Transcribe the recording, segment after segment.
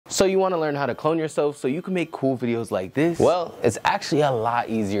So you want to learn how to clone yourself so you can make cool videos like this? Well, it's actually a lot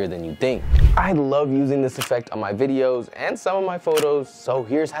easier than you think. I love using this effect on my videos and some of my photos, so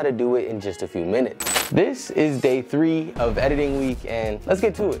here's how to do it in just a few minutes. This is day 3 of editing week, and let's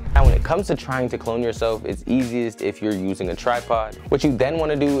get to it. Now, when it comes to trying to clone yourself, it's easiest if you're using a tripod. What you then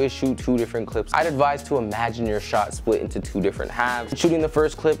want to do is shoot 2 different clips. I'd advise to imagine your shot split into 2 different halves. Shooting the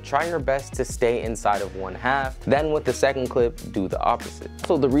first clip, try your best to stay inside of one half. Then with the second clip, do the opposite.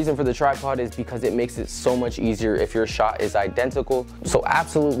 So the reason for the tripod is because it makes it so much easier if your shot is identical. So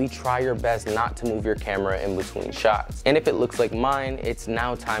absolutely try your best not to move your camera in between shots. And if it looks like mine, it's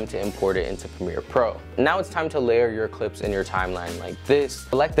now time to import it into Premiere Pro. Now it's time to layer your clips in your timeline like this.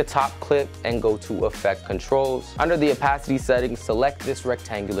 Select the top clip and go to Effect Controls. Under the opacity settings, select this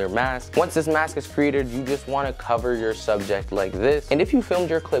rectangular mask. Once this mask is created, you just want to cover your subject like this. And if you filmed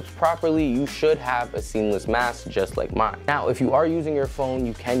your clips properly, you should have a seamless mask just like mine. Now, if you are using your phone,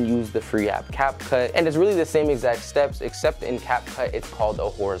 you can use the free app Capcut, and it's really the same exact steps, except in Capcut it's called a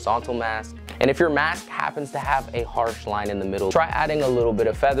horizontal mask. And if your mask happens to have a harsh line in the middle, try adding a little bit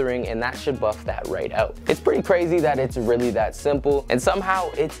of feathering and that should buff that right out. It's pretty crazy that it's really that simple, and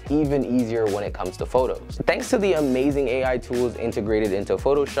somehow it's even easier when it comes to photos. Thanks to the amazing AI tools integrated into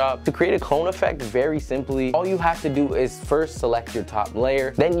Photoshop, to create a clone effect very simply, all you have to do is first select your top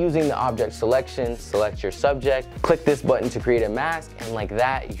layer, then using the object selection, select your subject, click this button to create a mask, and like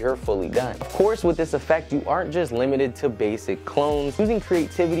that, you're fully done. Of course, with this effect, you aren't just limited to basic clones. Using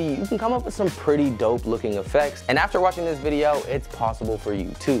creativity, you can come up with some pretty dope looking effects, and after watching this video, it's possible for you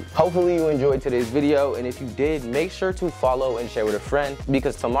too. Hopefully you enjoyed today's video, and if you did, make sure to follow and share with a friend,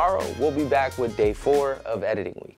 because tomorrow we'll be back with day 4 of editing week.